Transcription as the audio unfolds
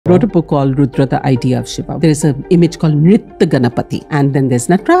wrote a book called Rudra, the Idea of Shiva. There is an image called Nritta Ganapati, and then there's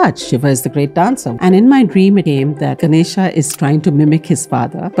Nataraj. Shiva is the great dancer. And in my dream it came that Ganesha is trying to mimic his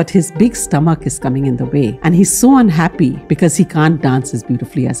father, but his big stomach is coming in the way. And he's so unhappy because he can't dance as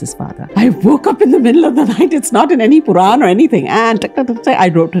beautifully as his father. I woke up in the middle of the night. It's not in any Puran or anything. And I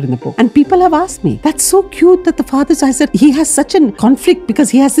wrote it in the book. And people have asked me, that's so cute that the father's, I said, he has such a conflict because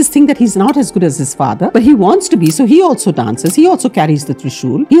he has this thing that he's not as good as his father, but he wants to be. So he also dances. He also carries the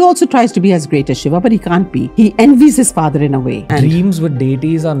Trishul. He also tries to be as great as Shiva, but he can't be. He envies his father in a way. And dreams with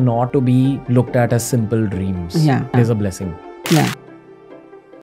deities are not to be looked at as simple dreams. Yeah. It is a blessing. Yeah.